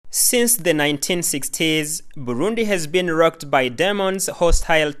Since the 1960s, Burundi has been rocked by demons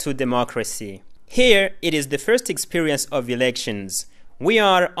hostile to democracy. Here, it is the first experience of elections. We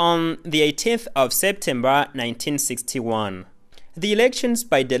are on the 18th of September 1961. The elections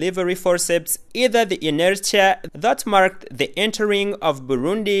by delivery forceps, either the inertia that marked the entering of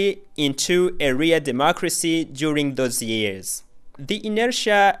Burundi into a real democracy during those years. The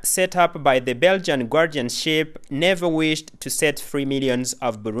inertia set up by the Belgian guardianship never wished to set free millions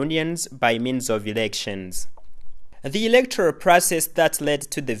of Burundians by means of elections. The electoral process that led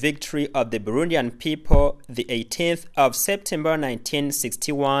to the victory of the Burundian people, the 18th of September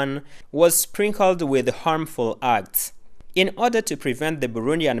 1961, was sprinkled with harmful acts. In order to prevent the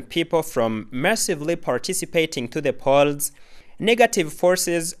Burundian people from massively participating to the polls, negative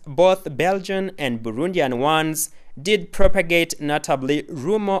forces, both Belgian and Burundian ones, did propagate notably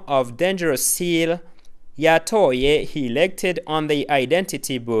rumor of dangerous seal Yatoye he elected on the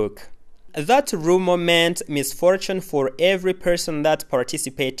identity book. That rumor meant misfortune for every person that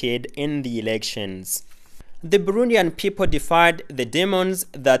participated in the elections. The Burundian people defied the demons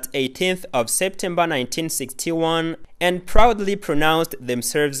that 18th of September 1961 and proudly pronounced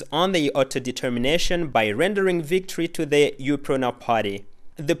themselves on the autodetermination by rendering victory to the UPRONA party,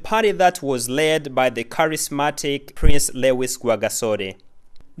 the party that was led by the charismatic Prince Lewis Rwagasore.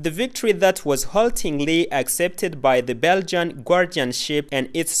 The victory that was haltingly accepted by the Belgian guardianship and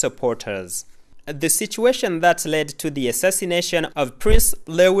its supporters. The situation that led to the assassination of Prince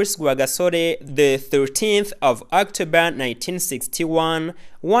Lewis Rwagasore the 13th of October 1961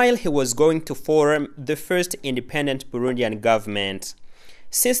 while he was going to form the first independent Burundian government.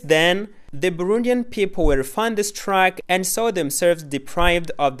 Since then, the Burundian people were thunderstruck and saw themselves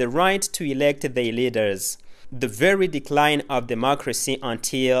deprived of the right to elect their leaders, the very decline of democracy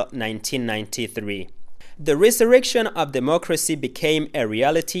until 1993. The resurrection of democracy became a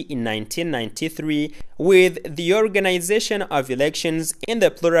reality in 1993 with the organization of elections in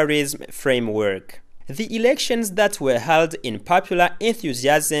the pluralism framework. The elections that were held in popular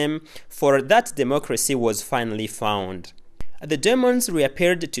enthusiasm for that democracy was finally found. The demons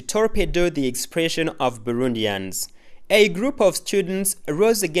reappeared to torpedo the expression of Burundians. A group of students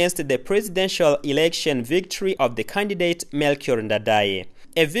rose against the presidential election victory of the candidate Melchior Ndadaye,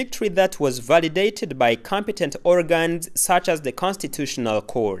 a victory that was validated by competent organs such as the Constitutional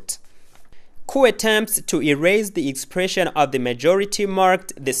Court. Coup attempts to erase the expression of the majority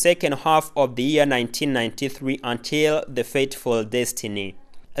marked the second half of the year 1993 until the fateful destiny.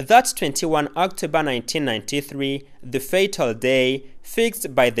 That 21 October 1993, the fatal day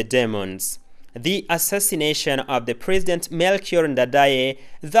fixed by the demons. The assassination of the President Melchior Ndadaye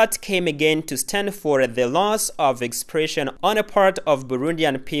that came again to stand for the loss of expression on a part of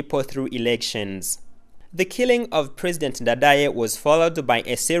Burundian people through elections. The killing of President Ndadaye was followed by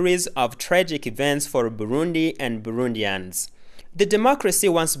a series of tragic events for Burundi and Burundians. The democracy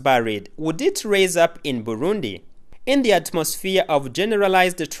once buried, would it raise up in Burundi? In the atmosphere of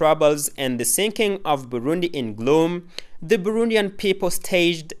generalized troubles and the sinking of Burundi in gloom, the Burundian people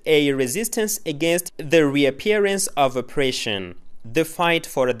staged a resistance against the reappearance of oppression, the fight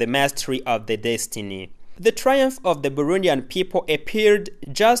for the mastery of the destiny. The triumph of the Burundian people appeared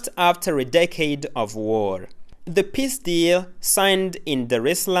just after a decade of war. The peace deal signed in Dar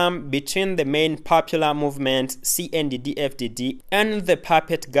es Salaam between the main popular movement CNDD-FDD and the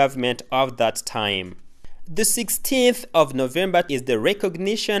puppet government of that time. The 16th of November is the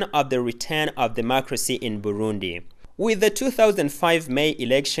recognition of the return of democracy in Burundi. With the 2005 May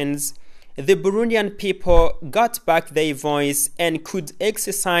elections, the Burundian people got back their voice and could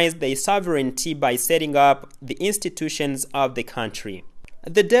exercise their sovereignty by setting up the institutions of the country.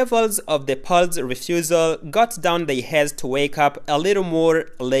 The devils of the polls' refusal got down their heads to wake up a little more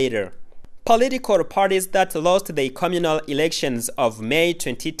later. Political parties that lost the communal elections of May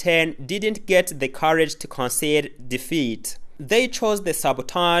 2010 didn't get the courage to concede defeat. They chose the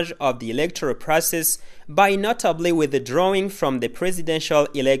sabotage of the electoral process by notably withdrawing from the presidential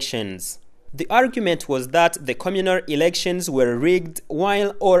elections. The argument was that the communal elections were rigged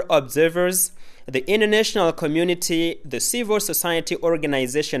while all observers, the international community, the civil society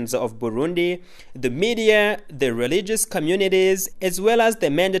organizations of Burundi, the media, the religious communities, as well as the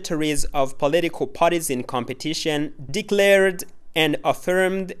mandatories of political parties in competition declared and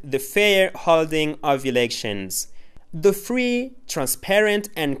affirmed the fair holding of elections. The free, transparent,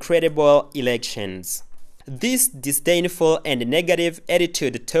 and credible elections. This disdainful and negative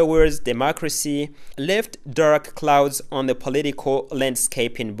attitude towards democracy left dark clouds on the political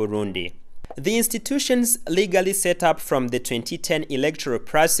landscape in Burundi. The institutions legally set up from the 2010 electoral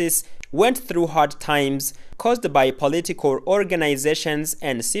process went through hard times caused by political organizations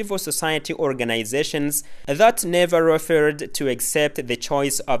and civil society organizations that never offered to accept the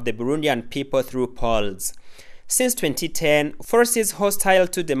choice of the Burundian people through polls. Since 2010, forces hostile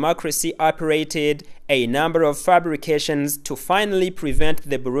to democracy operated a number of fabrications to finally prevent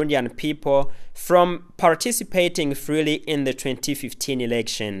the Burundian people from participating freely in the 2015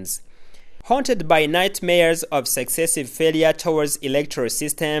 elections. Haunted by nightmares of successive failure towards electoral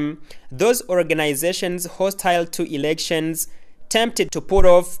system, those organizations hostile to elections tempted to put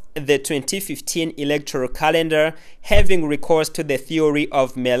off the 2015 electoral calendar, having recourse to the theory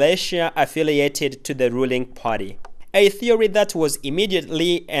of militia affiliated to the ruling party. A theory that was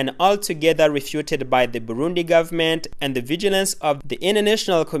immediately and altogether refuted by the Burundi government and the vigilance of the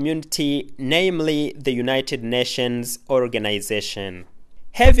international community, namely the United Nations Organization.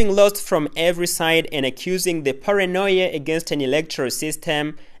 Having lost from every side and accusing the paranoia against an electoral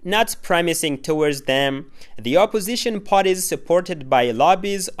system not promising towards them, the opposition parties supported by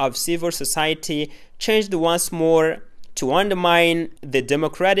lobbies of civil society changed once more to undermine the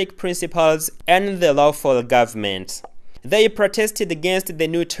democratic principles and the lawful government. They protested against the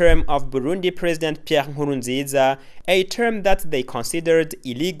new term of Burundi President Pierre Nkurunziza, a term that they considered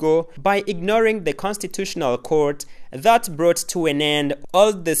illegal, by ignoring the constitutional court that brought to an end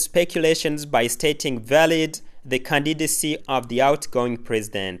all the speculations by stating valid the candidacy of the outgoing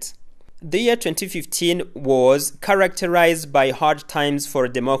president. The year 2015 was characterized by hard times for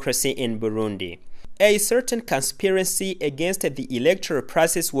democracy in Burundi. A certain conspiracy against the electoral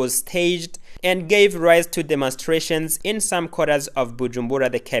process was staged and gave rise to demonstrations in some quarters of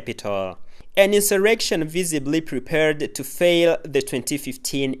Bujumbura, the capital. An insurrection visibly prepared to fail the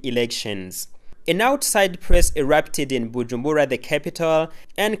 2015 elections. An outside press erupted in Bujumbura, the capital,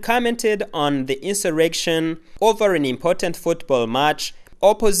 and commented on the insurrection over an important football match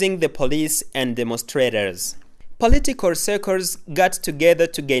opposing the police and demonstrators. Political circles got together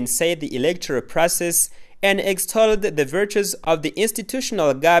to gainsay the electoral process and extolled the virtues of the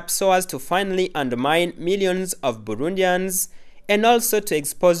institutional gap so as to finally undermine millions of Burundians and also to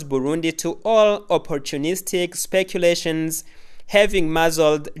expose Burundi to all opportunistic speculations having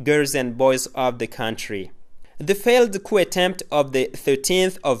muzzled girls and boys of the country. The failed coup attempt of the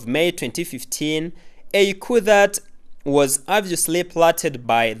 13th of May 2015, a coup that was obviously plotted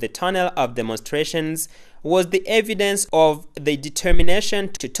by the tunnel of demonstrations, was the evidence of the determination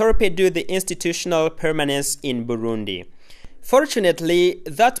to torpedo the institutional permanence in Burundi. Fortunately,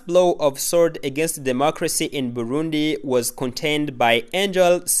 that blow of sword against democracy in Burundi was contained by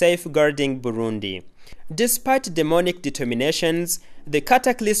angel safeguarding Burundi. Despite demonic determinations, the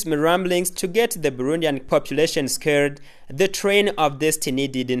cataclysm rumblings to get the Burundian population scared, the train of destiny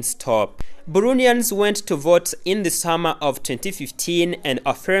didn't stop. Burundians went to vote in the summer of 2015 and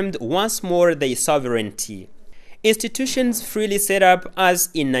affirmed once more their sovereignty. Institutions freely set up as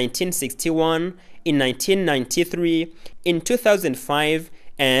in 1961, in 1993, in 2005,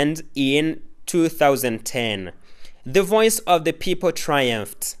 and in 2010. The voice of the people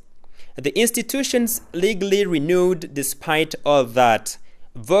triumphed. The institutions legally renewed despite all that.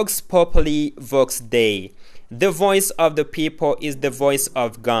 Vox populi, vox Dei. The voice of the people is the voice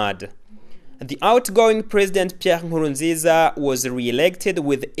of God. The outgoing President Pierre Nkurunziza was re-elected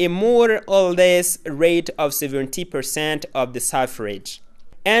with a more or less rate of 70% of the suffrage.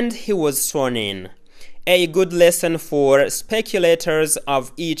 And he was sworn in. A good lesson for speculators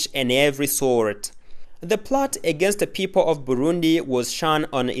of each and every sort. The plot against the people of Burundi was shown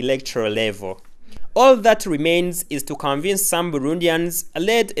on electoral level. All that remains is to convince some Burundians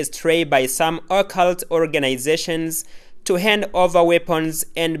led astray by some occult organizations to hand over weapons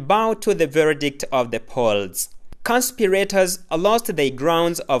and bow to the verdict of the polls. Conspirators lost their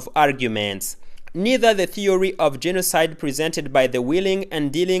grounds of arguments. Neither the theory of genocide presented by the Wheeling and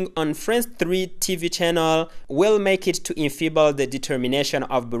Dealing on France 3 TV channel will make it to enfeeble the determination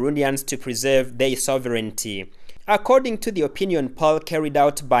of Burundians to preserve their sovereignty. According to the opinion poll carried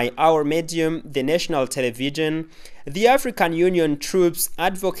out by our medium, the national television, the African Union troops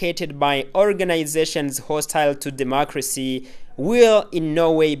advocated by organizations hostile to democracy will in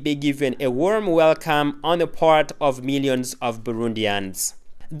no way be given a warm welcome on the part of millions of Burundians.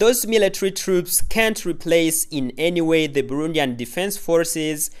 Those military troops can't replace in any way the Burundian defense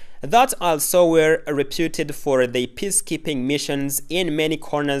forces that also were reputed for their peacekeeping missions in many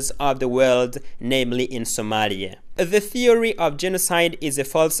corners of the world, namely in Somalia. The theory of genocide is a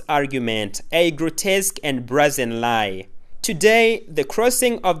false argument, a grotesque and brazen lie. Today, the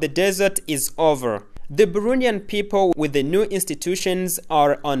crossing of the desert is over. The Burundian people with the new institutions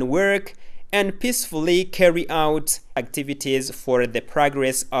are on work and peacefully carry out activities for the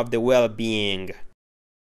progress of the well-being.